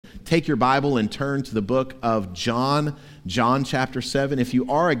take your Bible and turn to the book of John chapter 7. If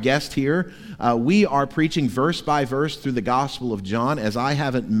you are a guest here, we are preaching verse by verse through the Gospel of John. As I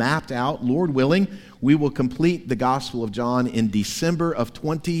have it mapped out, Lord willing, we will complete the Gospel of John in December of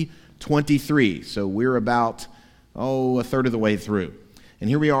 2023. So we're about, a third of the way through. And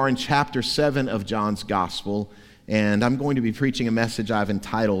here we are in chapter 7 of John's Gospel, and I'm going to be preaching a message I've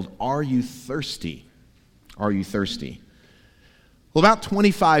entitled, Are You Thirsty? Are you thirsty? Well, about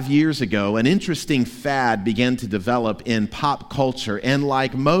 25 years ago, an interesting fad began to develop in pop culture, and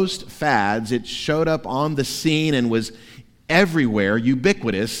like most fads, it showed up on the scene and was everywhere,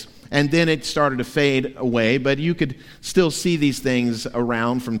 ubiquitous, and then it started to fade away, but you could still see these things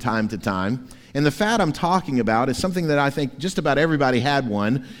around from time to time. And the fad I'm talking about is something that I think just about everybody had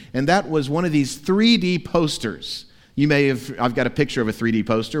one, and that was one of these 3D posters. I've got a picture of a 3D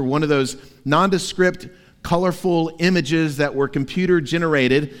poster, one of those nondescript, colorful images that were computer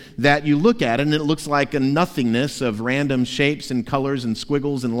generated that you look at and it looks like a nothingness of random shapes and colors and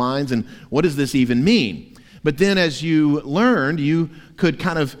squiggles and lines, and what does this even mean? But then as you learned, you could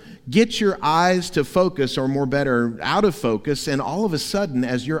kind of get your eyes to focus, or more better, out of focus, and all of a sudden,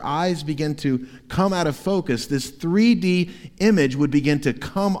 as your eyes begin to come out of focus, this 3D image would begin to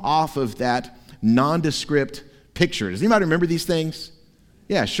come off of that nondescript picture. Does anybody remember these things?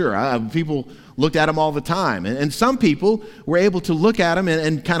 Yeah, sure. People looked at them all the time. And some people were able to look at them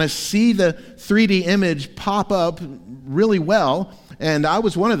and kind of see the 3D image pop up really well. And I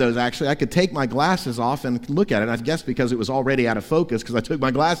was one of those, actually. I could take my glasses off and look at it. I guess because it was already out of focus, because I took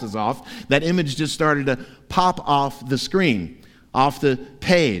my glasses off, that image just started to pop off the screen, off the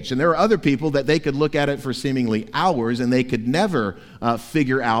page. And there were other people that they could look at it for seemingly hours, and they could never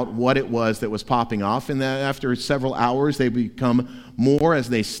figure out what it was that was popping off. And then after several hours, they become more, as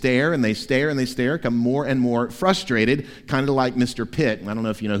they stare and they stare and they stare, become more and more frustrated, kind of like Mr. Pitt. I don't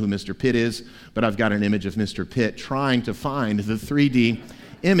know if you know who Mr. Pitt is, but I've got an image of Mr. Pitt trying to find the 3D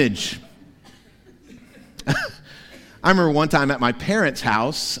image. I remember one time at my parents'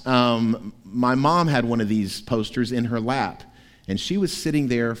 house, my mom had one of these posters in her lap, and she was sitting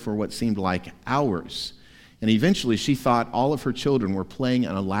there for what seemed like hours. And eventually she thought all of her children were playing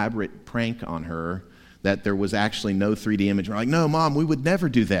an elaborate prank on her, that there was actually no 3D image. We're like, no, Mom, we would never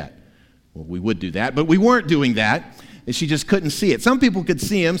do that. Well, we would do that, but we weren't doing that. And she just couldn't see it. Some people could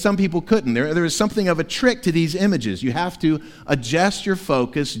see them, some people couldn't. There is something of a trick to these images. You have to adjust your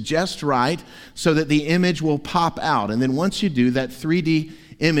focus just right so that the image will pop out. And then once you do, that 3D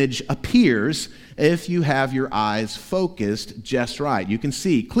image appears if you have your eyes focused just right. You can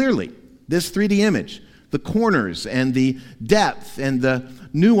see clearly this 3D image, the corners and the depth and the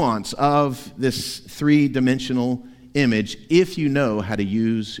nuance of this three-dimensional image if you know how to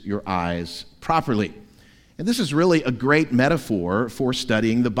use your eyes properly. And this is really a great metaphor for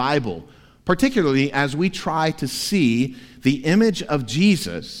studying the Bible, particularly as we try to see the image of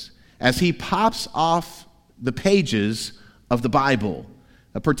Jesus as he pops off the pages of the Bible,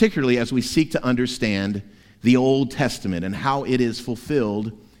 particularly as we seek to understand the Old Testament and how it is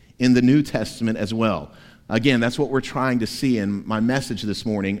fulfilled in the New Testament as well. Again, that's what we're trying to see in my message this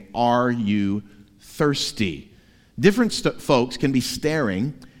morning. Are you thirsty? Different folks can be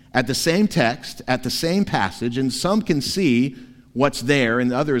staring at the same text, at the same passage, and some can see what's there,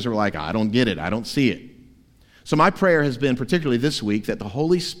 and others are like, I don't get it, I don't see it. So my prayer has been, particularly this week, that the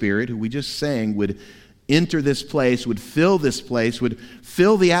Holy Spirit, who we just sang, would enter this place, would fill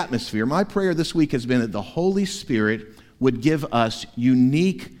the atmosphere. My prayer this week has been that the Holy Spirit would give us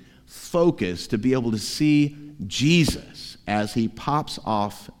unique focus to be able to see Jesus as he pops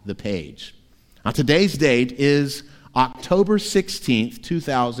off the page. Now, today's date is October 16th,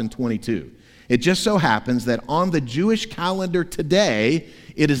 2022. It just so happens that on the Jewish calendar today,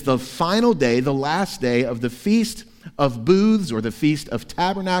 it is the final day, the last day of the Feast of Booths, or the Feast of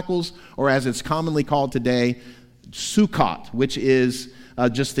Tabernacles, or as it's commonly called today, Sukkot, which is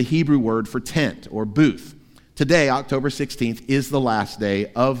just the Hebrew word for tent or booth. Today, October 16th, is the last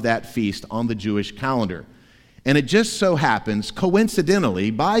day of that feast on the Jewish calendar. And it just so happens, coincidentally,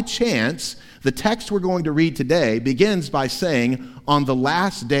 by chance, the text we're going to read today begins by saying, on the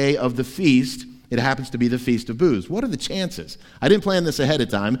last day of the feast, it happens to be the Feast of Booths. What are the chances? I didn't plan this ahead of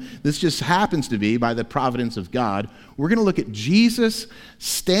time. This just happens to be by the providence of God. We're going to look at Jesus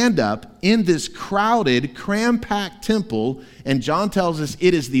stand up in this crowded, cram-packed temple, and John tells us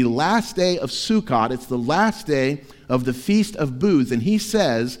it is the last day of Sukkot. It's the last day of the Feast of Booths, and he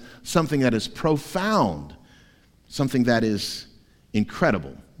says something that is profound, something that is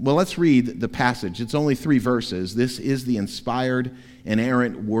incredible. Well, let's read the passage. It's only 3 verses. This is the inspired,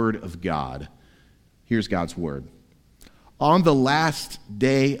 inerrant Word of God. Here's God's Word. On the last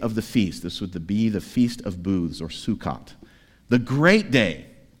day of the feast, this would be the Feast of Booths or Sukkot, the great day,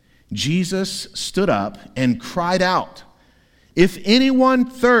 Jesus stood up and cried out, "If anyone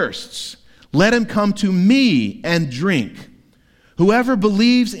thirsts, let him come to me and drink. Whoever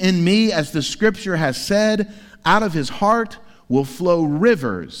believes in me, as the scripture has said, out of his heart will flow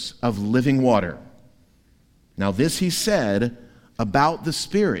rivers of living water." Now this he said about the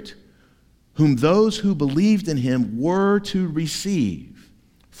Spirit, whom those who believed in him were to receive.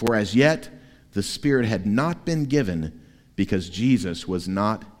 For as yet the Spirit had not been given, because Jesus was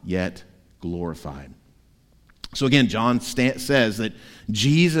not yet glorified. So again, John says that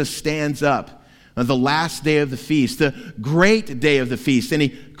Jesus stands up on the last day of the feast, the great day of the feast, and he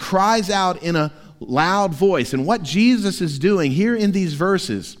cries out in a loud voice. And what Jesus is doing here in these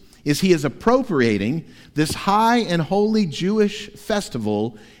verses is he is appropriating this high and holy Jewish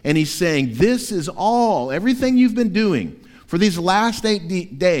festival, and he's saying, this is all, everything you've been doing for these last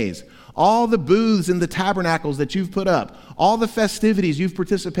 8 days, all the booths in the tabernacles that you've put up, all the festivities you've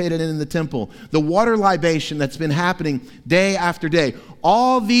participated in the temple, the water libation that's been happening day after day,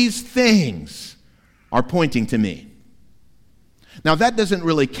 all these things are pointing to me. Now that doesn't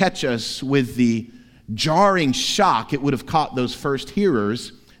really catch us with the jarring shock it would have caught those first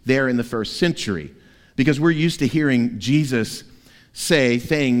hearers there in the first century, because we're used to hearing Jesus say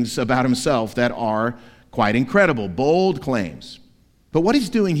things about himself that are quite incredible, bold claims. But what he's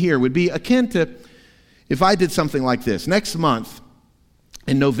doing here would be akin to if I did something like this. Next month,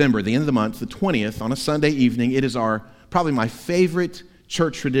 in November, the end of the month, the 20th, on a Sunday evening, it is probably my favorite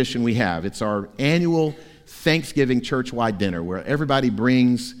church tradition we have. It's our annual Thanksgiving church-wide dinner where everybody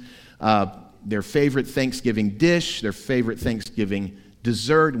brings their favorite Thanksgiving dish, their favorite Thanksgiving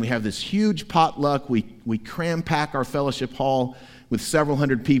dessert, and we have this huge potluck. We cram-pack our fellowship hall with several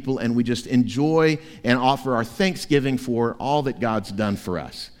hundred people, and we just enjoy and offer our thanksgiving for all that God's done for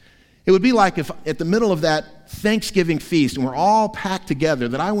us. It would be like if at the middle of that Thanksgiving feast, and we're all packed together,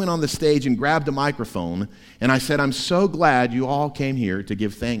 that I went on the stage and grabbed a microphone, and I said, "I'm so glad you all came here to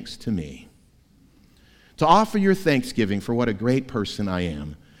give thanks to me, to offer your thanksgiving for what a great person I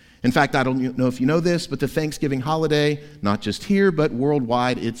am." In fact, I don't know if you know this, but the Thanksgiving holiday, not just here, but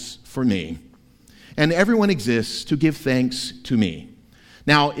worldwide, it's for me. And everyone exists to give thanks to me.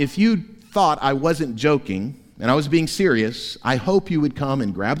 Now, if you thought I wasn't joking and I was being serious, I hope you would come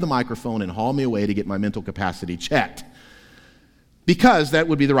and grab the microphone and haul me away to get my mental capacity checked, because that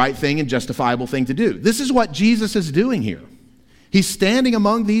would be the right thing and justifiable thing to do. This is what Jesus is doing here. He's standing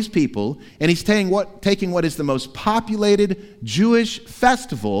among these people, and he's taking what is the most populated Jewish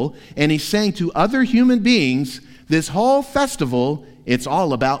festival, and he's saying to other human beings, this whole festival, it's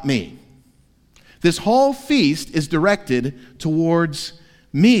all about me. This whole feast is directed towards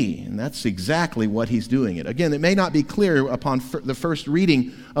me, and that's exactly what he's doing it. Again, it may not be clear upon the first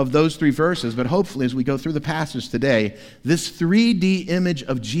reading of those 3 verses, but hopefully as we go through the passage today, this 3D image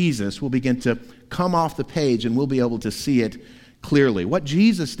of Jesus will begin to come off the page, and we'll be able to see it clearly. What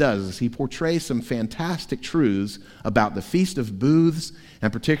Jesus does is he portrays some fantastic truths about the Feast of Booths,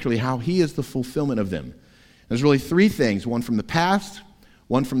 and particularly how he is the fulfillment of them. There's really 3 things, one from the past,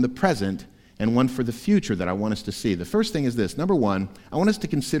 one from the present, and one for the future that I want us to see. The first thing is this. Number 1, I want us to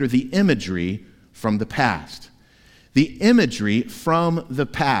consider the imagery from the past. The imagery from the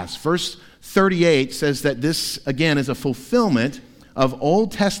past. Verse 38 says that this, again, is a fulfillment of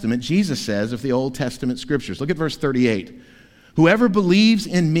Old Testament, Jesus says, of the Old Testament scriptures. Look at verse 38. "Whoever believes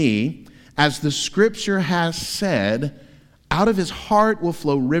in me, as the scripture has said, out of his heart will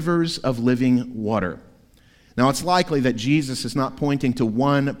flow rivers of living water." Now, it's likely that Jesus is not pointing to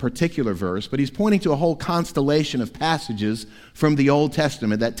one particular verse, but he's pointing to a whole constellation of passages from the Old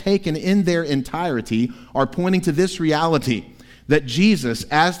Testament that, taken in their entirety, are pointing to this reality, that Jesus,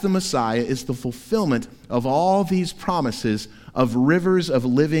 as the Messiah, is the fulfillment of all these promises of rivers of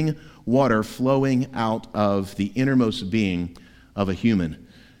living water flowing out of the innermost being of a human.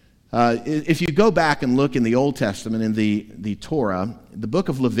 If you go back and look in the Old Testament, in the Torah, the book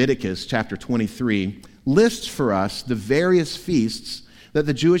of Leviticus, chapter 23, lists for us the various feasts that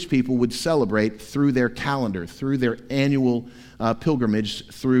the Jewish people would celebrate through their calendar, through their annual pilgrimage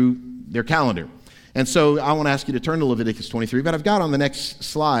through their calendar. And so I want to ask you to turn to Leviticus 23, but I've got on the next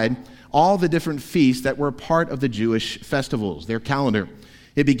slide all the different feasts that were a part of the Jewish festivals, their calendar.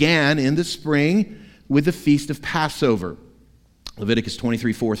 It began in the spring with the Feast of Passover, Leviticus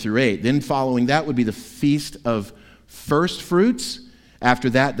 23, 4 through 8. Then following that would be the Feast of First Fruits.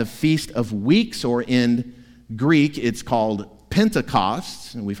 After that, the Feast of Weeks, or in Greek, it's called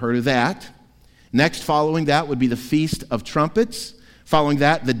Pentecost, and we've heard of that. Next, following that, would be the Feast of Trumpets. Following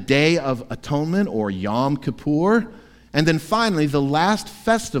that, the Day of Atonement, or Yom Kippur. And then finally, the last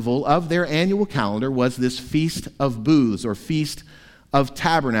festival of their annual calendar was this Feast of Booths, or Feast of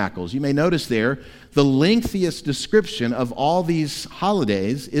Tabernacles. You may notice there, the lengthiest description of all these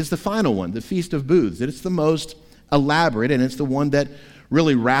holidays is the final one, the Feast of Booths. It's the most elaborate, and it's the one that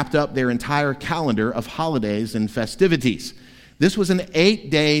really wrapped up their entire calendar of holidays and festivities. This was an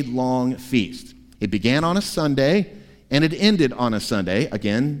 8-day long feast. It began on a Sunday, and it ended on a Sunday.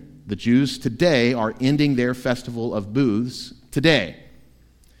 Again, the Jews today are ending their festival of booths today.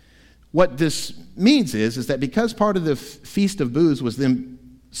 What this means is that because part of the Feast of Booths was them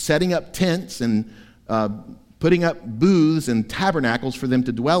setting up tents and putting up booths and tabernacles for them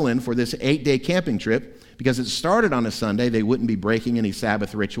to dwell in for this 8-day camping trip, because it started on a Sunday, they wouldn't be breaking any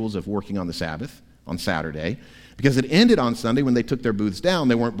Sabbath rituals of working on the Sabbath on Saturday. Because it ended on Sunday, when they took their booths down,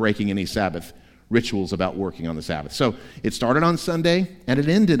 they weren't breaking any Sabbath rituals about working on the Sabbath. So it started on Sunday, and it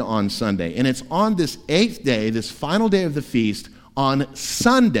ended on Sunday. And it's on this 8th day, this final day of the feast, on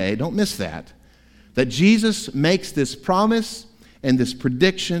Sunday, don't miss that Jesus makes this promise and this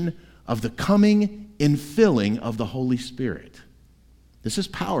prediction of the coming infilling of the Holy Spirit. This is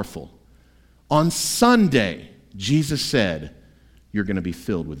powerful. On Sunday, Jesus said, you're going to be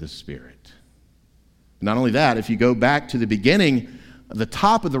filled with the Spirit. Not only that, if you go back to the beginning, the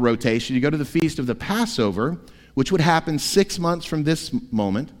top of the rotation, you go to the Feast of the Passover, which would happen 6 months from this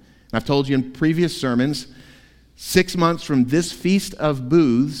moment. And I've told you in previous sermons, 6 months from this Feast of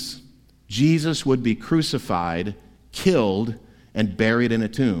Booths, Jesus would be crucified, killed, and buried in a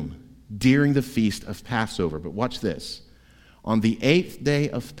tomb during the Feast of Passover. But watch this. On the 8th day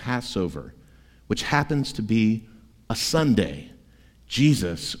of Passover, which happens to be a Sunday,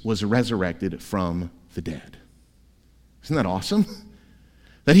 Jesus was resurrected from the dead. Isn't that awesome?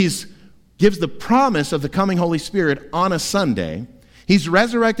 That he gives the promise of the coming Holy Spirit on a Sunday. He's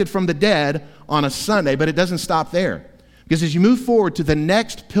resurrected from the dead on a Sunday, but it doesn't stop there. Because as you move forward to the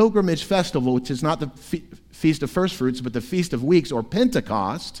next pilgrimage festival, which is not the Feast of First Fruits, but the Feast of Weeks, or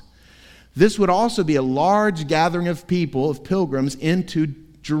Pentecost, this would also be a large gathering of people, of pilgrims, into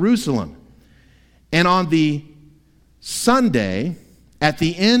Jerusalem. And on the Sunday, at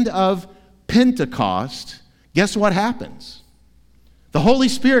the end of Pentecost, guess what happens? The Holy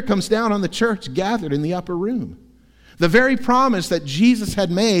Spirit comes down on the church gathered in the upper room. The very promise that Jesus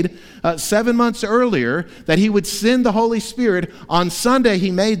had made 7 months earlier, that he would send the Holy Spirit, on Sunday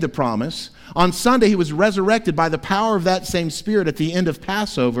he made the promise. On Sunday he was resurrected by the power of that same Spirit at the end of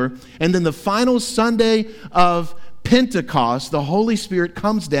Passover. And then the final Sunday of Pentecost, the Holy Spirit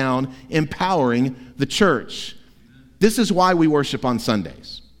comes down, empowering the church. This is why we worship on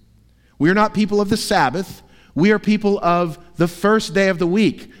Sundays. We are not people of the Sabbath. We are people of the first day of the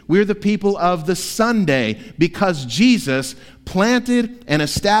week. We're the people of the Sunday, because Jesus planted and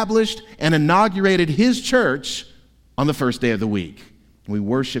established and inaugurated his church on the first day of the week. We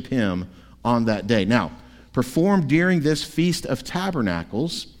worship him on that day. Now, performed during this Feast of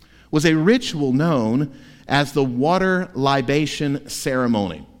Tabernacles was a ritual known as the water libation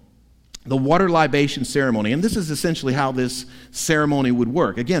ceremony. The water libation ceremony. And this is essentially how this ceremony would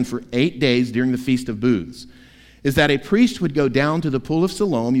work. Again, for 8 days during the Feast of Booths, is that a priest would go down to the pool of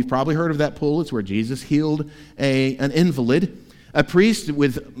Siloam. You've probably heard of that pool. It's where Jesus healed an invalid. A priest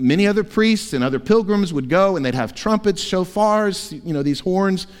with many other priests and other pilgrims would go, and they'd have trumpets, shofars, these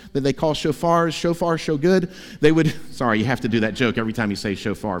horns that they call shofars. Shofar, show good. They would, sorry, you have to do that joke every time you say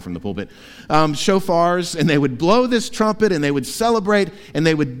shofar from the pulpit. Shofars, and they would blow this trumpet, and they would celebrate, and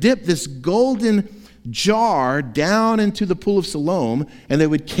they would dip this golden jar down into the pool of Siloam, and they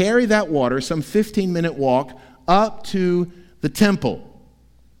would carry that water, some 15-minute walk, up to the temple.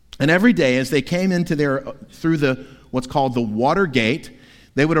 And every day as they came into through what's called the water gate,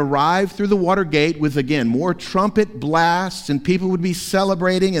 they would arrive through the water gate with, again, more trumpet blasts, and people would be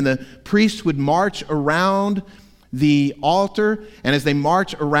celebrating, and the priests would march around the altar. And as they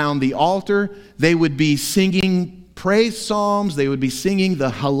march around the altar, they would be singing praise psalms. They would be singing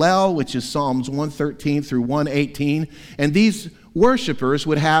the Hallel, which is Psalms 113 through 118. And these worshipers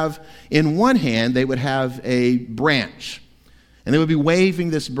would have, in one hand, they would have a branch. And they would be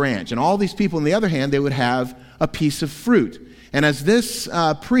waving this branch. And all these people, in the other hand, they would have a piece of fruit. And as this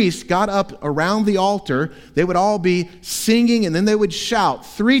priest got up around the altar, they would all be singing, and then they would shout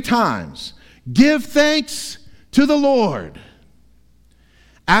 3 times, "Give thanks to the Lord."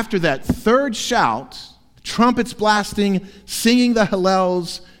 After that third shout, trumpets blasting, singing the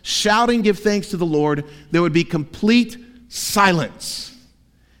Hallels, shouting, "Give thanks to the Lord," there would be complete silence.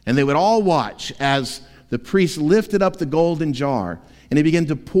 And they would all watch as the priest lifted up the golden jar, and he began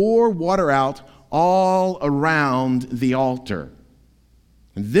to pour water out all around the altar.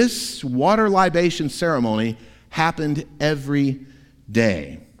 And this water libation ceremony happened every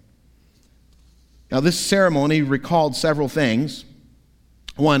day. Now, this ceremony recalled several things.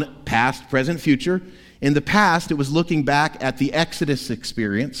 One, past, present, future. In the past, it was looking back at the Exodus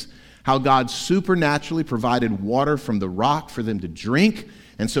experience, how God supernaturally provided water from the rock for them to drink.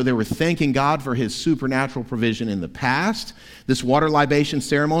 And so they were thanking God for his supernatural provision in the past. This water libation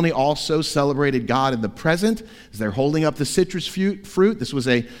ceremony also celebrated God in the present as they're holding up the citrus fruit. This was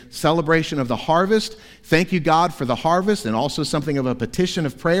a celebration of the harvest. Thank you, God, for the harvest, and also something of a petition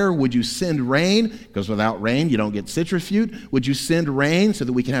of prayer. Would you send rain? Because without rain, you don't get citrus fruit. Would you send rain so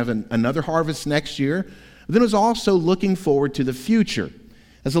that we can have another harvest next year? But then it was also looking forward to the future.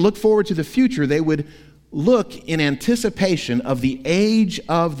 As they look forward to the future, they would look in anticipation of the age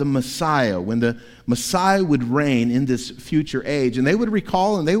of the Messiah, when the Messiah would reign in this future age. And they would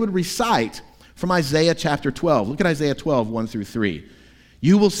recall and they would recite from Isaiah chapter 12. Look at Isaiah 12, 1 through 3.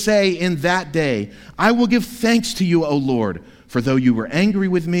 You will say in that day, I will give thanks to you, O Lord, for though you were angry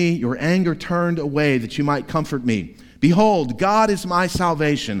with me, your anger turned away that you might comfort me. Behold, God is my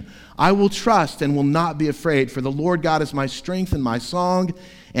salvation. I will trust and will not be afraid, for the Lord God is my strength and my song,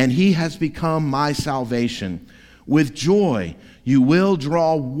 and he has become my salvation. With joy you will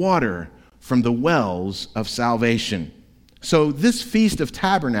draw water from the wells of salvation. So this Feast of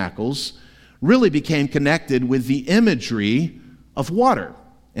Tabernacles really became connected with the imagery of water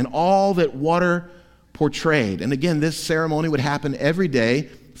and all that water portrayed. And again, this ceremony would happen every day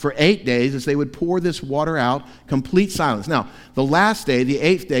for 8 days as they would pour this water out, complete silence. Now, the last day, the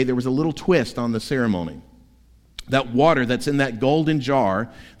 8th day, there was a little twist on the ceremony. That water that's in that golden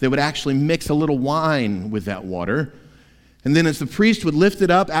jar, they would actually mix a little wine with that water. And then as the priest would lift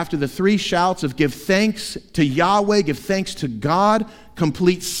it up after the 3 shouts of give thanks to Yahweh, give thanks to God,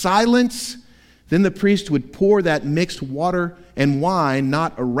 complete silence, then the priest would pour that mixed water and wine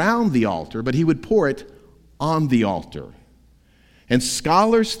not around the altar, but he would pour it on the altar. And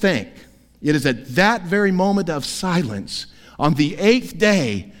scholars think it is at that very moment of silence on the 8th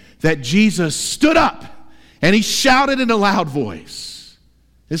day that Jesus stood up and he shouted in a loud voice.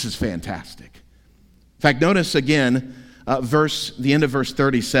 This is fantastic. In fact, notice again the end of verse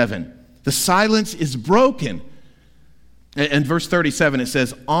 37. The silence is broken. In verse 37 it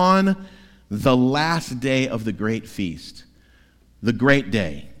says, on the last day of the great feast, the great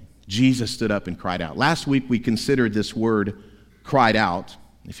day, Jesus stood up and cried out. Last week we considered this word cried out.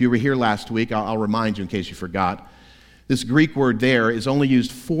 If you were here last week, I'll remind you in case you forgot. This Greek word there is only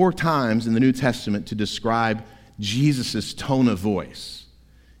used 4 times in the New Testament to describe Jesus' tone of voice.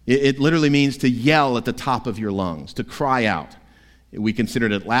 It literally means to yell at the top of your lungs, to cry out. We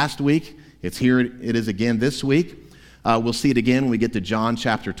considered it last week. It is again this week. We'll see it again when we get to John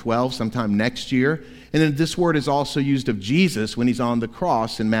chapter 12 sometime next year. And then this word is also used of Jesus when he's on the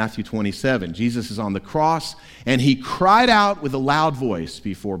cross in Matthew 27. Jesus is on the cross, and he cried out with a loud voice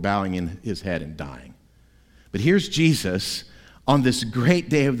before bowing in his head and dying. But here's Jesus on this great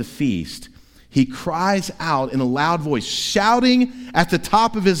day of the feast. He cries out in a loud voice, shouting at the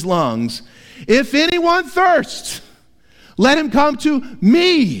top of his lungs, if anyone thirsts, let him come to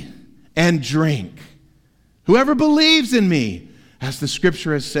me and drink. Whoever believes in me, as the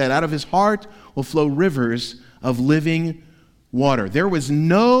scripture has said, out of his heart will flow rivers of living water. There was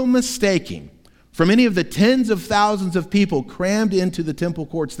no mistaking from any of the tens of thousands of people crammed into the temple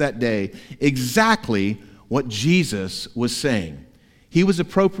courts that day exactly what Jesus was saying. He was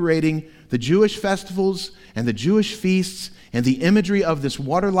appropriating the Jewish festivals and the Jewish feasts and the imagery of this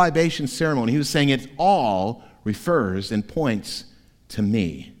water libation ceremony. He was saying it all refers and points to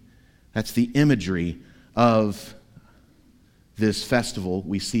me. That's the imagery of this festival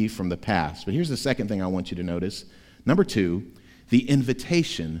we see from the past. But here's the second thing I want you to notice. Number 2, the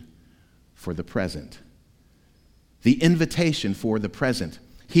invitation for the present. The invitation for the present.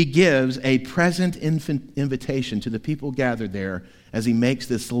 He gives a present invitation to the people gathered there as he makes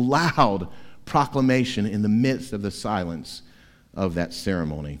this loud proclamation in the midst of the silence of that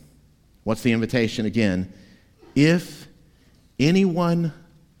ceremony. What's the invitation again? If anyone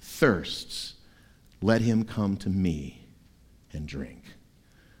thirsts, let him come to me and drink.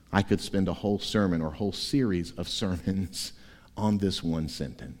 I could spend a whole sermon or a whole series of sermons on this one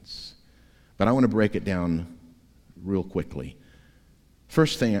sentence. But I want to break it down real quickly.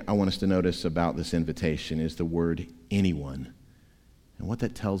 First thing I want us to notice about this invitation is the word anyone. And what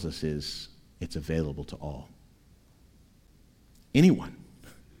that tells us is it's available to all. Anyone.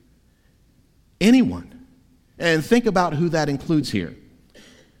 Anyone. And think about who that includes here.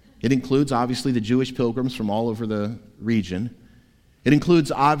 It includes, obviously, the Jewish pilgrims from all over the region. It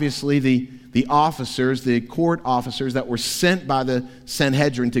includes, obviously, the officers, the court officers that were sent by the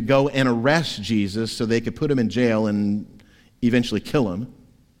Sanhedrin to go and arrest Jesus so they could put him in jail and eventually kill him.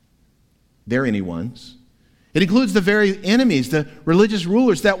 They're anyone's. It includes the very enemies, the religious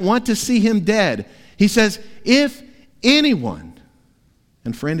rulers that want to see him dead. He says, if anyone,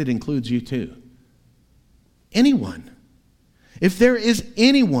 and friend, it includes you too, anyone, if there is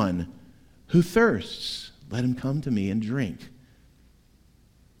anyone who thirsts, let him come to me and drink.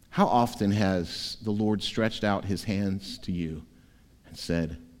 How often has the Lord stretched out his hands to you and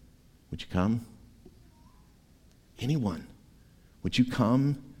said, would you come? Anyone, would you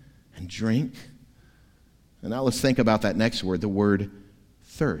come and drink? And now let's think about that next word, the word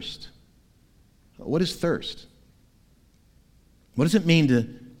thirst. What is thirst? What does it mean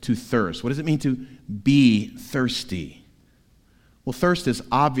to thirst? What does it mean to be thirsty? Well, thirst is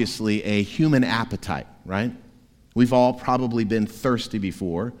obviously a human appetite, right? We've all probably been thirsty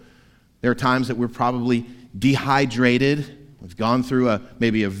before. There are times that we're probably dehydrated. We've gone through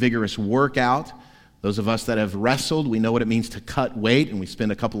maybe a vigorous workout. Those of us that have wrestled, we know what it means to cut weight, and we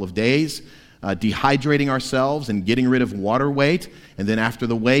spend a couple of days dehydrating ourselves and getting rid of water weight. And then after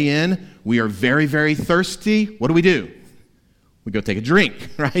the weigh-in, we are very, very thirsty. What do? We go take a drink,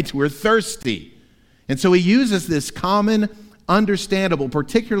 right? We're thirsty. And so he uses this common, understandable,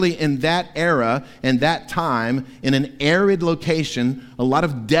 particularly in that era and that time, in an arid location, a lot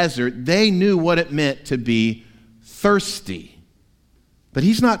of desert, they knew what it meant to be thirsty. But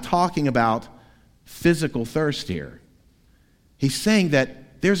he's not talking about physical thirst here. He's saying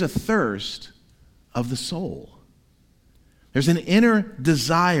that there's a thirst of the soul. There's an inner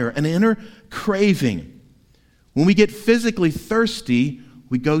desire, an inner craving. When we get physically thirsty,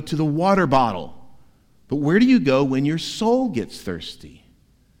 we go to the water bottle. But where do you go when your soul gets thirsty?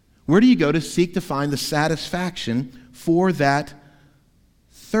 Where do you go to seek to find the satisfaction for that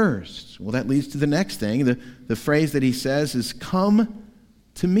thirst? Well, that leads to the next thing. The phrase that he says is, come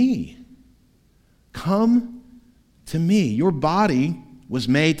to me. Come to me. Your body was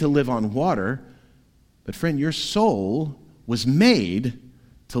made to live on water, but friend, your soul was made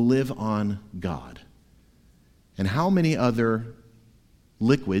to live on God. And how many other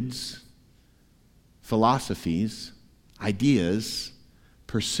liquids, philosophies, ideas,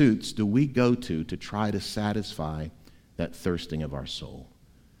 pursuits do we go to try to satisfy that thirsting of our soul?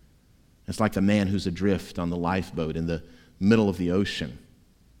 It's like the man who's adrift on the lifeboat in the middle of the ocean.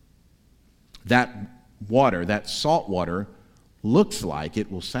 That water, that salt water, looks like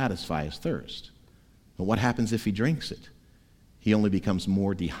it will satisfy his thirst. But what happens if he drinks it? He only becomes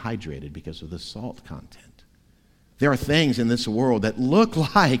more dehydrated because of the salt content. There are things in this world that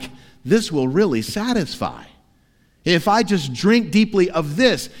look like this will really satisfy. If I just drink deeply of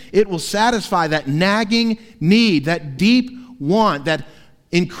this, it will satisfy that nagging need, that deep want, that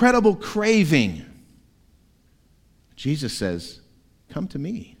incredible craving. Jesus says, come to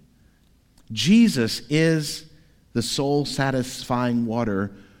me. Jesus is the soul-satisfying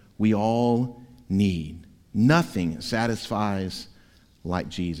water we all need. Nothing satisfies like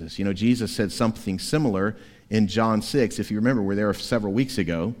Jesus. You know, Jesus said something similar in John 6, if you remember, we were there several weeks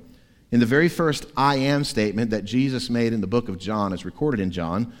ago. In the very first I am statement that Jesus made in the book of John, as recorded in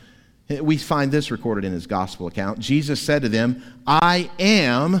John, we find this recorded in his gospel account. Jesus said to them, I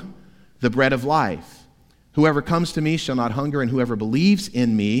am the bread of life. Whoever comes to me shall not hunger, and whoever believes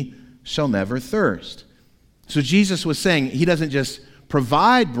in me shall never thirst. So Jesus was saying he doesn't just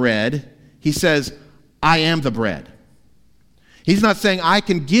provide bread, he says, I am the bread. He's not saying I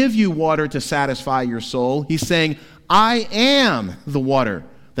can give you water to satisfy your soul. He's saying I am the water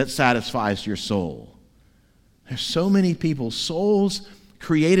that satisfies your soul. There's so many people, souls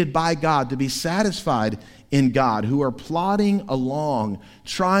created by God to be satisfied in God, who are plodding along,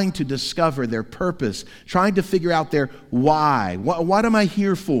 trying to discover their purpose, trying to figure out their why. What am I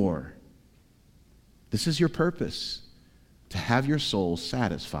here for? This is your purpose, to have your soul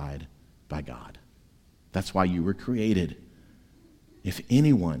satisfied by God. That's why you were created. If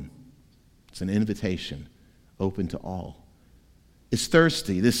anyone, it's an invitation open to all, is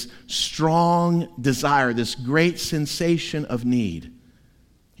thirsty, this strong desire, this great sensation of need,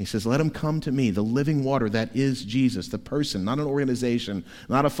 he says, let him come to me, the living water that is Jesus, the person, not an organization,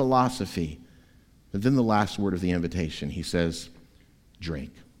 not a philosophy. But then the last word of the invitation, he says,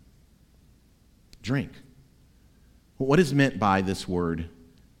 drink. Drink. Well, what is meant by this word,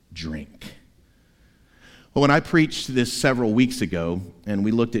 drink? Well, when I preached this several weeks ago, and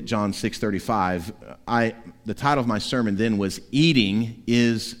we looked at John 6:35, the title of my sermon then was Eating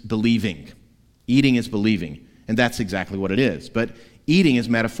is Believing. Eating is believing, and that's exactly what it is. But eating is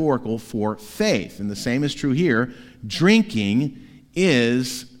metaphorical for faith, and the same is true here. Drinking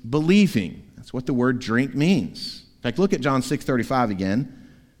is believing. That's what the word drink means. In fact, look at John 6:35 again.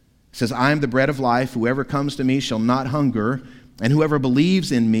 It says, I am the bread of life. Whoever comes to me shall not hunger, and whoever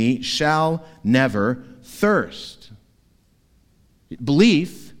believes in me shall never thirst.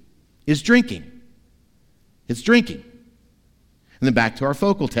 Belief is drinking. It's drinking. And then back to our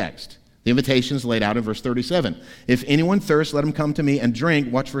focal text. The invitation is laid out in verse 37. If anyone thirsts, let him come to me and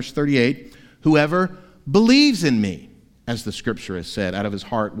drink. Watch verse 38. Whoever believes in me, as the scripture has said, out of his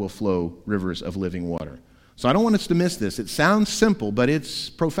heart will flow rivers of living water. So I don't want us to miss this. It sounds simple, but it's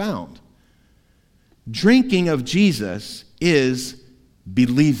profound. Drinking of Jesus is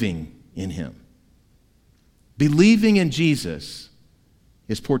believing in him. Believing in Jesus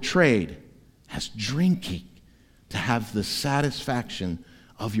is portrayed as drinking to have the satisfaction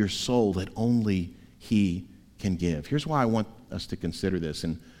of your soul that only he can give. Here's why I want us to consider this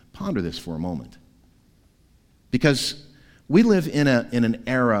and ponder this for a moment. Because we live in an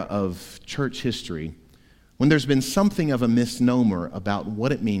era of church history when there's been something of a misnomer about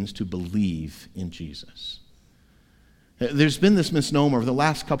what it means to believe in Jesus. There's been this misnomer over the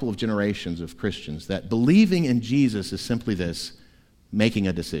last couple of generations of Christians that believing in Jesus is simply this, making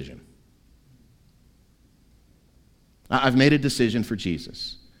a decision. I've made a decision for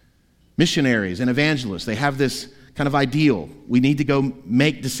Jesus. Missionaries and evangelists, they have this kind of ideal. We need to go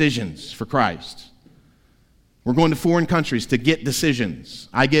make decisions for Christ. We're going to foreign countries to get decisions.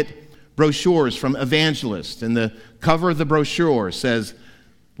 I get brochures from evangelists, and the cover of the brochure says,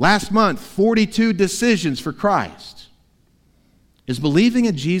 last month, 42 decisions for Christ. Is believing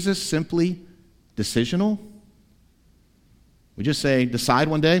in Jesus simply decisional? We just say, decide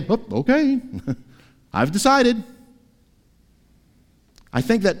one day, oh, okay, I've decided. I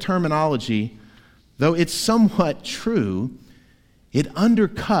think that terminology, though it's somewhat true, it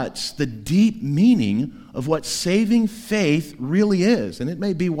undercuts the deep meaning of what saving faith really is. And it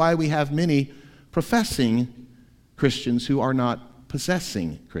may be why we have many professing Christians who are not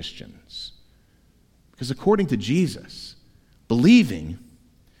possessing Christians. Because according to Jesus, believing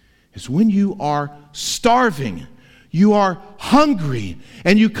is when you are starving, you are hungry,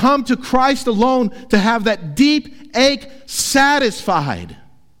 and you come to Christ alone to have that deep ache satisfied.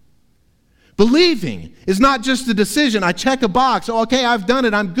 Believing is not just a decision. I check a box. Oh, okay, I've done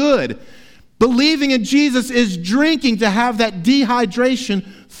it. I'm good. Believing in Jesus is drinking to have that dehydration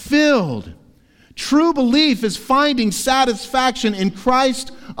filled. True belief is finding satisfaction in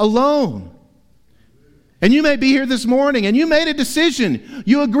Christ alone. And you may be here this morning and you made a decision.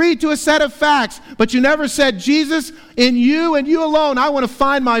 You agreed to a set of facts, but you never said, Jesus, in you and you alone, I want to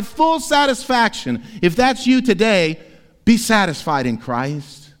find my full satisfaction. If that's you today, be satisfied in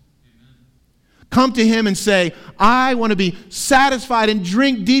Christ. Come to him and say, I want to be satisfied and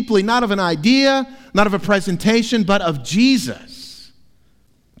drink deeply, not of an idea, not of a presentation, but of Jesus.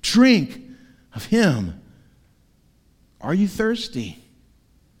 Drink of him. Are you thirsty?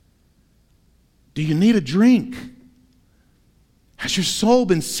 Do you need a drink? Has your soul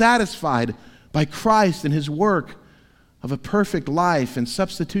been satisfied by Christ and his work of a perfect life and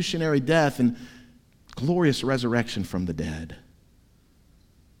substitutionary death and glorious resurrection from the dead?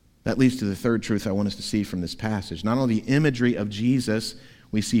 That leads to the third truth I want us to see from this passage. Not only the imagery of Jesus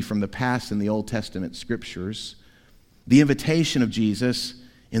we see from the past in the Old Testament scriptures, the invitation of Jesus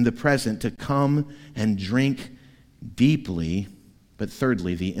in the present to come and drink deeply, but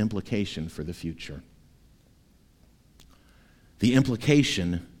thirdly, the implication for the future. The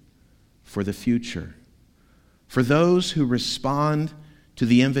implication for the future. For those who respond to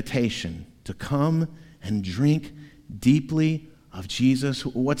the invitation to come and drink deeply of Jesus,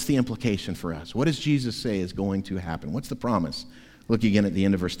 what's the implication for us? What does Jesus say is going to happen? What's the promise? Look again at the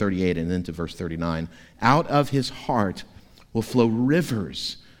end of verse 38 and then to verse 39. Out of his heart will flow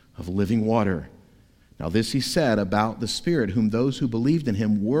rivers of living water. Now this he said about the Spirit, whom those who believed in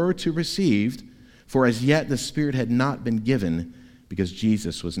him were to receive, for as yet the Spirit had not been given, because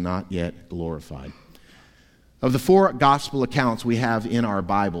Jesus was not yet glorified. Of the four gospel accounts we have in our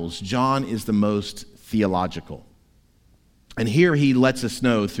Bibles, John is the most theological. And here he lets us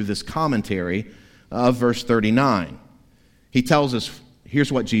know through this commentary of verse 39. He tells us,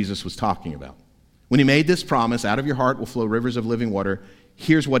 here's what Jesus was talking about. When he made this promise, out of your heart will flow rivers of living water,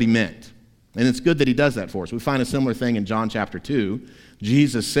 here's what he meant. And it's good that he does that for us. We find a similar thing in John chapter 2.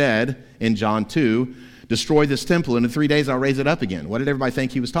 Jesus said in John 2, destroy this temple, and in 3 days I'll raise it up again. What did everybody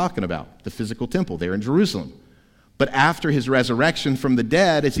think he was talking about? The physical temple there in Jerusalem. But after his resurrection from the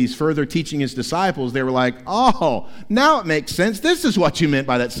dead, as he's further teaching his disciples, they were like, oh, now it makes sense. This is what you meant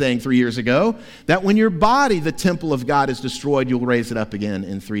by that saying 3 years ago, that when your body, the temple of God, is destroyed, you'll raise it up again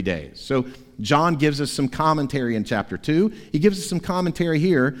in 3 days. So John gives us some commentary in chapter 2. He gives us some commentary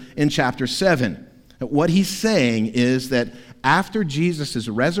here in chapter 7. What he's saying is that after Jesus'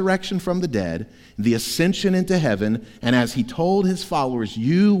 resurrection from the dead, the ascension into heaven, and as he told his followers,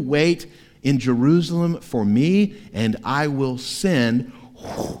 you wait in Jerusalem for me, and I will send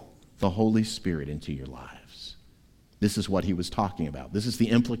the Holy Spirit into your lives. This is what he was talking about. This is the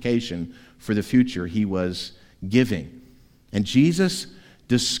implication for the future he was giving. And Jesus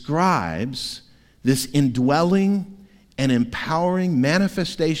describes this indwelling and empowering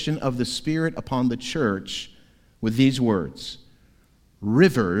manifestation of the Spirit upon the church with these words: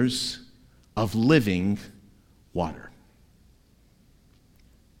 rivers of living water.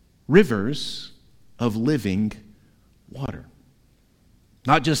 Rivers of living water.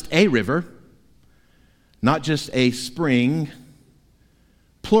 Not just a river, not just a spring,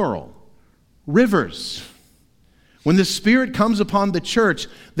 plural. Rivers. When the Spirit comes upon the church,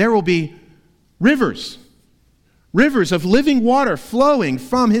 there will be rivers. Rivers of living water flowing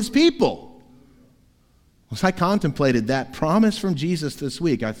from his people. As I contemplated that promise from Jesus this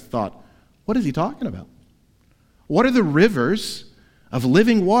week, I thought, what is he talking about? What are the rivers of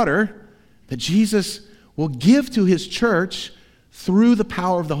living water that Jesus will give to his church through the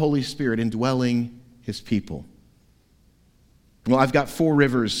power of the Holy Spirit indwelling his people? Well, I've got 4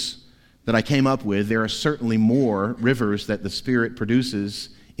 rivers that I came up with. There are certainly more rivers that the Spirit produces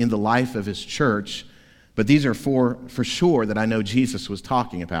in the life of his church, but these are 4 for sure that I know Jesus was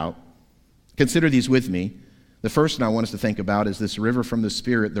talking about. Consider these with me. The first one I want us to think about is this river from the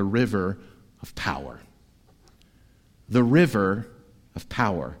Spirit, the river of power. The river of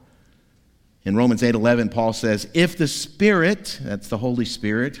power. In Romans 8:11, Paul says, if the Spirit, that's the Holy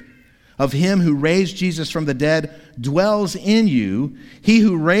Spirit, of him who raised Jesus from the dead dwells in you, he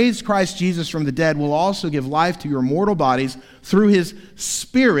who raised Christ Jesus from the dead will also give life to your mortal bodies through his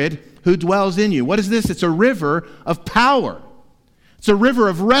Spirit who dwells in you. What is this? It's a river of power. It's a river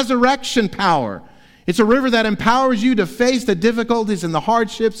of resurrection power. It's a river that empowers you to face the difficulties and the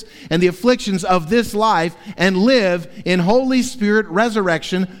hardships and the afflictions of this life and live in Holy Spirit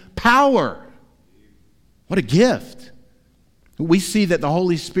resurrection power. What a gift. We see that the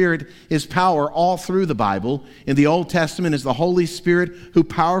Holy Spirit is power all through the Bible. In the Old Testament is the Holy Spirit who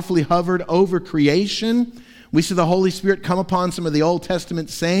powerfully hovered over creation. We see the Holy Spirit come upon some of the Old Testament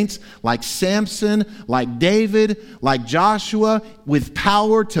saints like Samson, like David, like Joshua, with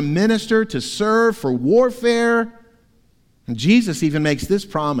power to minister, to serve, for warfare. And Jesus even makes this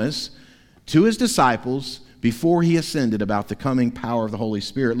promise to his disciples before he ascended about the coming power of the Holy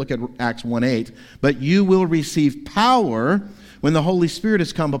Spirit. Look at Acts 1:8. But you will receive power when the Holy Spirit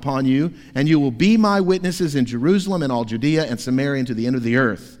has come upon you, and you will be my witnesses in Jerusalem and all Judea and Samaria and to the end of the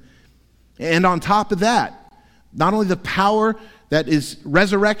earth. And on top of that, not only the power that is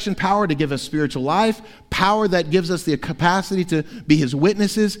resurrection power to give us spiritual life, power that gives us the capacity to be his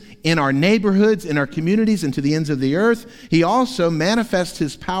witnesses in our neighborhoods, in our communities, and to the ends of the earth, he also manifests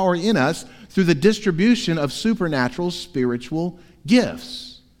his power in us through the distribution of supernatural spiritual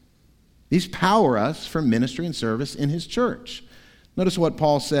gifts. These power us for ministry and service in his church. Notice what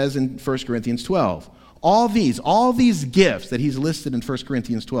Paul says in 1 Corinthians 12. All these gifts that he's listed in 1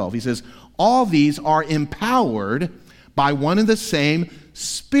 Corinthians 12, he says, all these are empowered by one and the same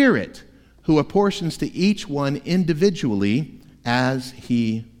Spirit who apportions to each one individually as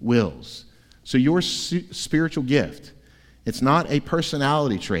he wills. So your spiritual gift, it's not a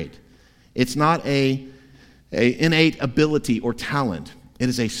personality trait. It's not a innate ability or talent. It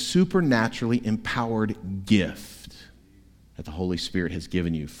is a supernaturally empowered gift that the Holy Spirit has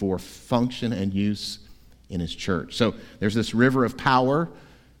given you for function and use in his church. So there's this river of power.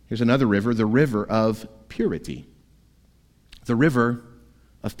 Here's another river, the river of purity. The river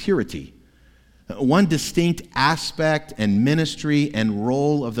of purity. One distinct aspect and ministry and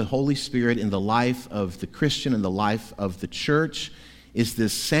role of the Holy Spirit in the life of the Christian and the life of the church is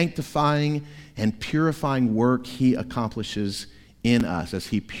this sanctifying and purifying work he accomplishes in us as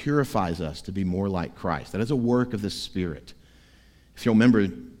he purifies us to be more like Christ. That is a work of the Spirit. If you'll remember,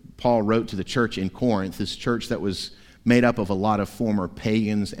 Paul wrote to the church in Corinth, this church that was made up of a lot of former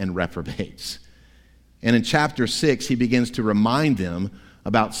pagans and reprobates. And in chapter 6, he begins to remind them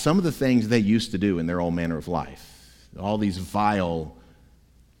about some of the things they used to do in their old manner of life. All these vile,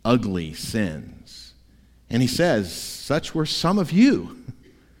 ugly sins. And he says, such were some of you,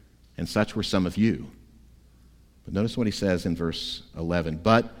 and such were some of you. But notice what he says in verse 11.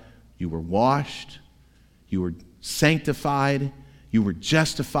 But you were washed, you were sanctified, you were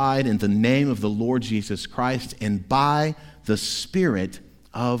justified in the name of the Lord Jesus Christ and by the Spirit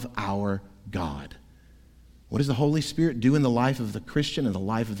of our God. What does the Holy Spirit do in the life of the Christian and the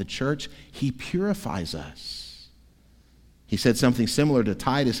life of the church? He purifies us. He said something similar to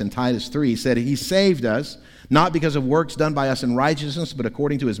Titus in Titus 3. He said, He saved us, not because of works done by us in righteousness, but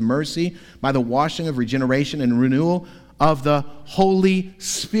according to His mercy, by the washing of regeneration and renewal of the Holy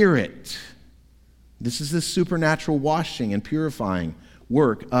Spirit. This is the supernatural washing and purifying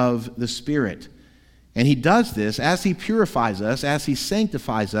work of the Spirit. And He does this as He purifies us, as He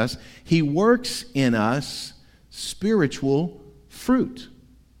sanctifies us. He works in us spiritual fruit.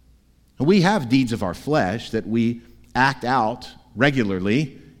 We have deeds of our flesh that we act out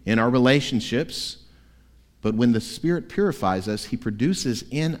regularly in our relationships. But when the Spirit purifies us, He produces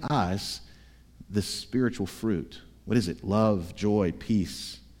in us the spiritual fruit. What is it? Love, joy,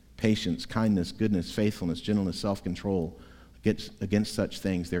 peace, patience, kindness, goodness, faithfulness, gentleness, self-control. Against such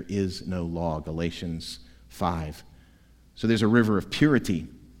things there is no law, Galatians 5. So there's a river of purity.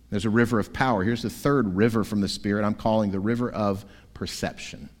 There's a river of power. Here's the third river from the Spirit I'm calling the river of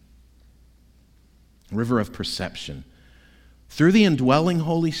perception. River of perception. Through the indwelling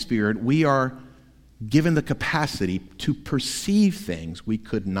Holy Spirit, we are given the capacity to perceive things we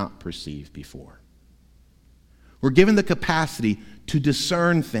could not perceive before. We're given the capacity to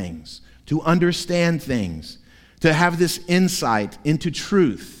discern things, to understand things, to have this insight into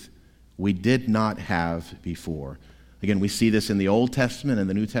truth we did not have before. Again, we see this in the Old Testament and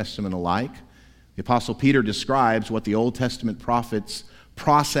the New Testament alike. The Apostle Peter describes what the Old Testament prophets'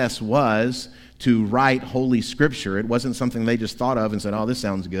 process was to write Holy Scripture. It wasn't something they just thought of and said, oh, this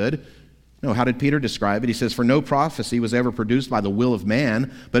sounds good. No, how did Peter describe it? He says, for no prophecy was ever produced by the will of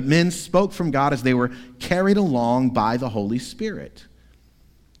man, but men spoke from God as they were carried along by the Holy Spirit.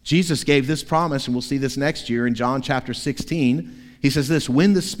 Jesus gave this promise, and we'll see this next year in John chapter 16. He says this,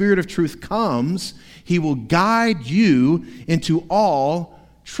 when the Spirit of truth comes, He will guide you into all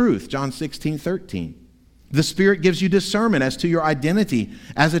truth. John 16:13. The Spirit gives you discernment as to your identity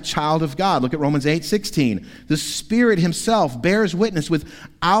as a child of God. Look at Romans 8:16. The Spirit Himself bears witness with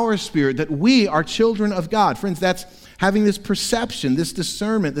our spirit that we are children of God. Friends, that's having this perception, this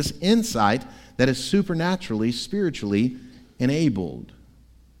discernment, this insight that is supernaturally, spiritually enabled.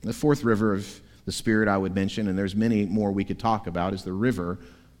 The fourth river of the Spirit I would mention, and there's many more we could talk about, is the river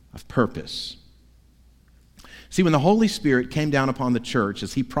of purpose. See, when the Holy Spirit came down upon the church,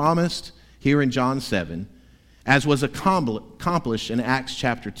 as He promised here in John 7, as was accomplished in Acts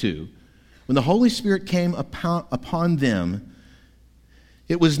chapter 2, when the Holy Spirit came upon them,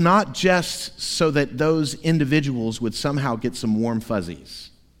 it was not just so that those individuals would somehow get some warm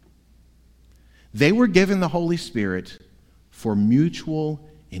fuzzies. They were given the Holy Spirit for mutual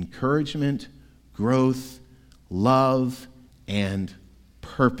encouragement, growth, love, and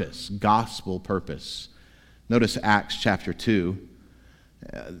purpose, gospel purpose. Notice Acts chapter 2.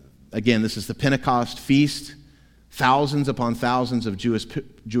 Again, this is the Pentecost feast. Thousands upon thousands of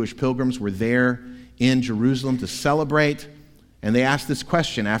Jewish pilgrims were there in Jerusalem to celebrate. And they asked this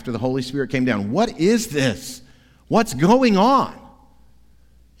question after the Holy Spirit came down. What is this? What's going on?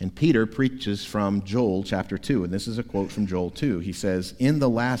 And Peter preaches from Joel chapter 2. And this is a quote from Joel 2. He says, in the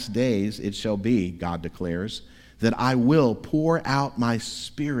last days it shall be, God declares, that I will pour out my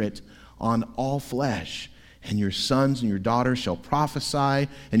Spirit on all flesh. And your sons and your daughters shall prophesy,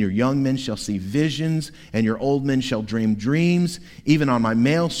 and your young men shall see visions, and your old men shall dream dreams. Even on my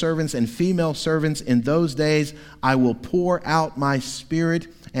male servants and female servants in those days I will pour out my Spirit,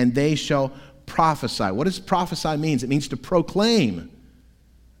 and they shall prophesy. What does prophesy mean? It means to proclaim,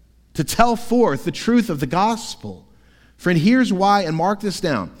 to tell forth the truth of the gospel. Friend, here's why, and mark this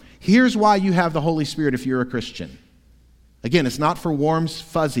down. Here's why you have the Holy Spirit if you're a Christian. Again, it's not for warm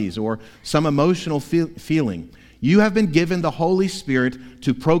fuzzies or some emotional feeling. You have been given the Holy Spirit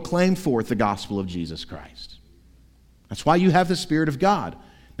to proclaim forth the gospel of Jesus Christ. That's why you have the Spirit of God.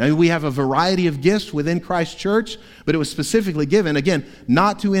 Now, we have a variety of gifts within Christ's church, but it was specifically given, again,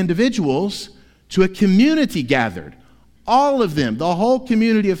 not to individuals, to a community gathered. All of them, the whole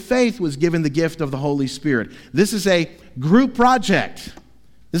community of faith was given the gift of the Holy Spirit. This is a group project.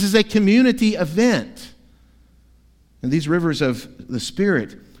 This is a community event. And these rivers of the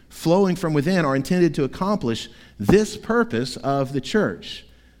Spirit flowing from within are intended to accomplish this purpose of the church.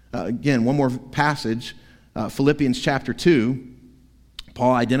 Again, one more passage, Philippians chapter 2.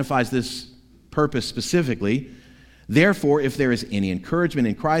 Paul identifies this purpose specifically. Therefore, if there is any encouragement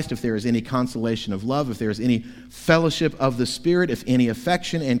in Christ, if there is any consolation of love, if there is any fellowship of the Spirit, if any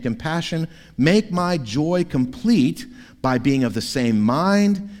affection and compassion, make my joy complete by being of the same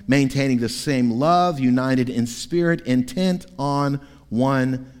mind, maintaining the same love, united in spirit, intent on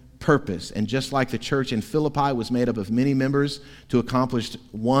one purpose. And just like the church in Philippi was made up of many members to accomplish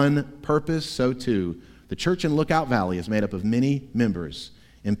one purpose, so too the church in Lookout Valley is made up of many members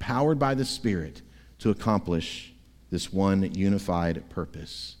empowered by the Spirit to accomplish this one unified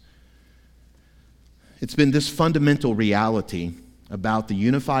purpose. It's been this fundamental reality about the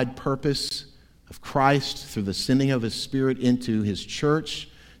unified purpose of Christ through the sending of His Spirit into His church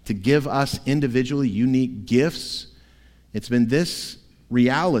to give us individually unique gifts. It's been this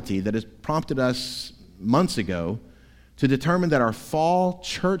reality that has prompted us months ago to determine that our fall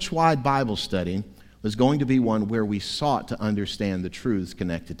church-wide Bible study was going to be one where we sought to understand the truths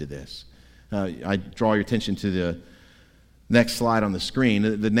connected to this. I draw your attention to the next slide on the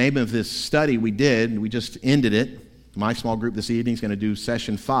screen. The name of this study we just ended it. My small group this evening is going to do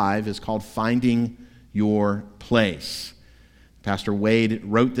session 5. It's called Finding Your Place. Pastor Wade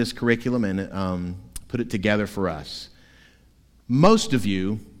wrote this curriculum and put it together for us. Most of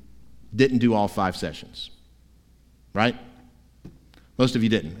you didn't do all 5 sessions, right? Most of you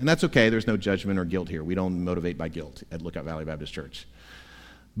didn't. And that's okay. There's no judgment or guilt here. We don't motivate by guilt at Lookout Valley Baptist Church.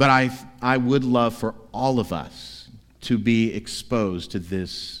 But I would love for all of us to be exposed to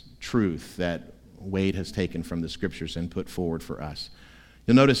this truth that Wade has taken from the Scriptures and put forward for us.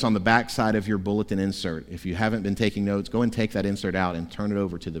 You'll notice on the back side of your bulletin insert, if you haven't been taking notes, go and take that insert out and turn it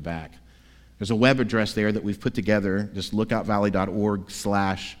over to the back. There's a web address there that we've put together, just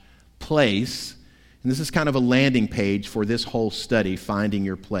lookoutvalley.org/place. And this is kind of a landing page for this whole study, Finding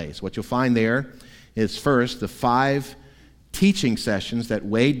Your Place. What you'll find there is first the 5 teaching sessions that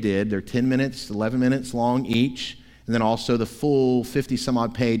Wade did. They're 10 minutes, 11 minutes long each. And then also the full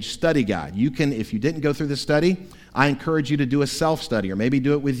 50-some-odd page study guide. You can, if you didn't go through the study, I encourage you to do a self-study or maybe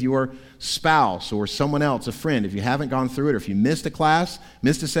do it with your spouse or someone else, a friend. If you haven't gone through it or if you missed a class,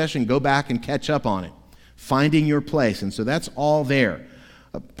 missed a session, go back and catch up on it. Finding Your Place. And so that's all there.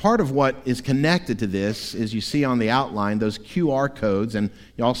 Part of what is connected to this is you see on the outline those QR codes. And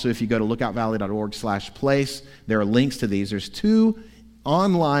also if you go to lookoutvalley.org/place, there are links to these. There's 2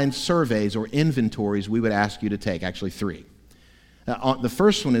 online surveys or inventories we would ask you to take, actually 3. The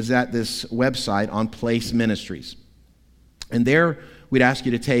first one is at this website on Place Ministries. And there we'd ask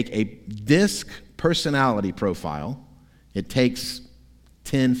you to take a DISC personality profile. It takes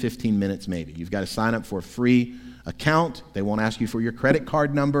 10, 15 minutes maybe. You've got to sign up for a free account. They won't ask you for your credit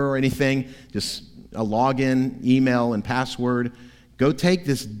card number or anything, just a login, email, and password. Go take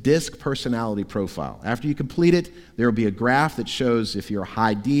this DISC personality profile. After you complete it, there will be a graph that shows if you're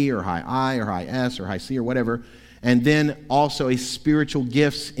high D or high I or high S or high C or whatever, and then also a spiritual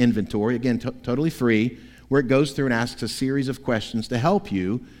gifts inventory, again, totally free, where it goes through and asks a series of questions to help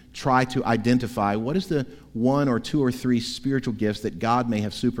you try to identify what is the 1 or 2 or 3 spiritual gifts that God may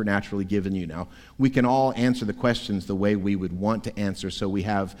have supernaturally given you. Now, we can all answer the questions the way we would want to answer, so we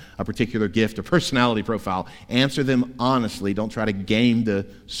have a particular gift or personality profile. Answer them honestly. Don't try to game the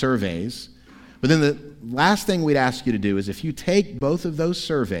surveys. But then the last thing we'd ask you to do is if you take both of those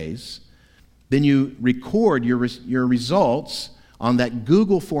surveys, then you record your results on that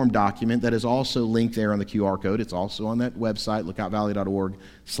Google form document that is also linked there on the QR code. It's also on that website,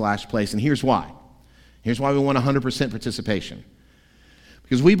 lookoutvalley.org/place. And here's why. Here's why we want 100% participation.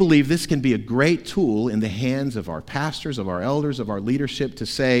 Because we believe this can be a great tool in the hands of our pastors, of our elders, of our leadership to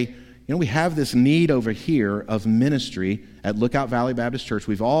say, we have this need over here of ministry at Lookout Valley Baptist Church.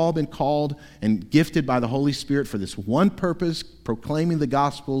 We've all been called and gifted by the Holy Spirit for this one purpose, proclaiming the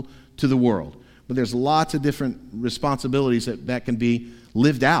gospel to the world. But there's lots of different responsibilities that can be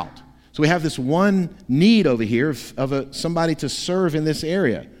lived out. So we have this one need over here of somebody to serve in this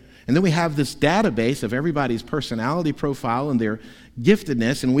area. And then we have this database of everybody's personality profile and their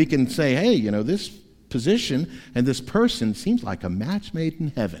giftedness, and we can say, hey, this position and this person seems like a match made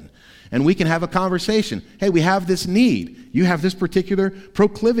in heaven. And we can have a conversation. Hey, we have this need. You have this particular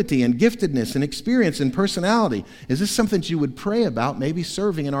proclivity and giftedness and experience and personality. Is this something that you would pray about maybe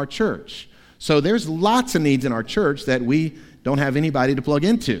serving in our church? So there's lots of needs in our church that we don't have anybody to plug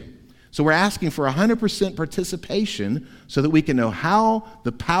into. So we're asking for 100% participation so that we can know how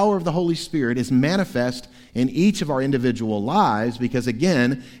the power of the Holy Spirit is manifest in each of our individual lives, because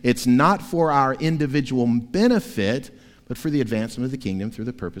again, it's not for our individual benefit, but for the advancement of the kingdom through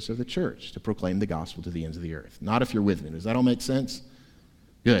the purpose of the church, to proclaim the gospel to the ends of the earth. Not if you're with me. Does that all make sense?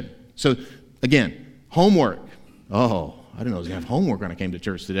 Good. So again, homework. Oh, I didn't know I was going to have homework when I came to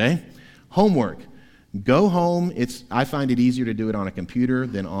church today. Homework. Go home. I find it easier to do it on a computer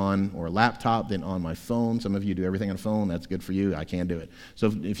or a laptop than on my phone. Some of you do everything on a phone. That's good for you. I can't do it.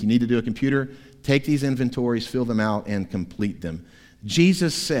 So if you need to do a computer, take these inventories, fill them out, and complete them.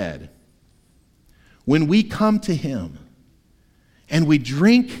 Jesus said, when we come to him and we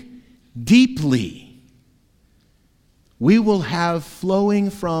drink deeply, we will have flowing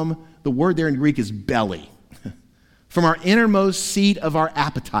from, the word there in Greek is belly, from our innermost seat of our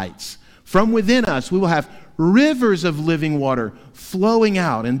appetites. From within us, we will have rivers of living water flowing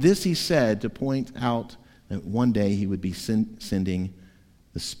out. And this he said to point out that one day he would be sending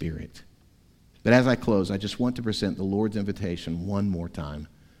the Spirit. But as I close, I just want to present the Lord's invitation one more time.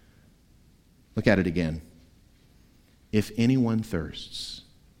 Look at it again. If anyone thirsts,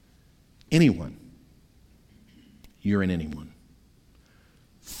 anyone, you're in anyone,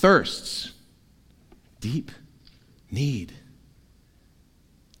 thirsts, deep need,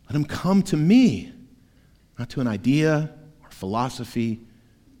 let him come to me, not to an idea or philosophy.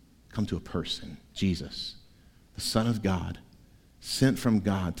 Come to a person, Jesus, the Son of God, sent from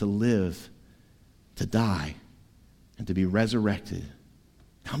God to live, to die, and to be resurrected.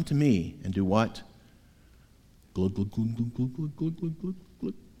 Come to me and do what? Glug, glug, glug, glug, glug, glug, glug, glug, glug,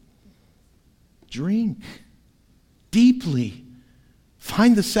 glug. Drink deeply.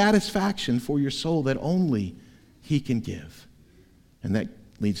 Find the satisfaction for your soul that only he can give. And that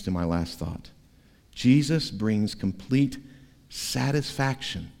leads to my last thought. Jesus brings complete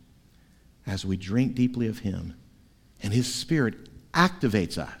satisfaction as we drink deeply of him, and his Spirit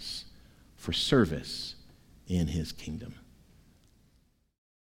activates us for service in his kingdom.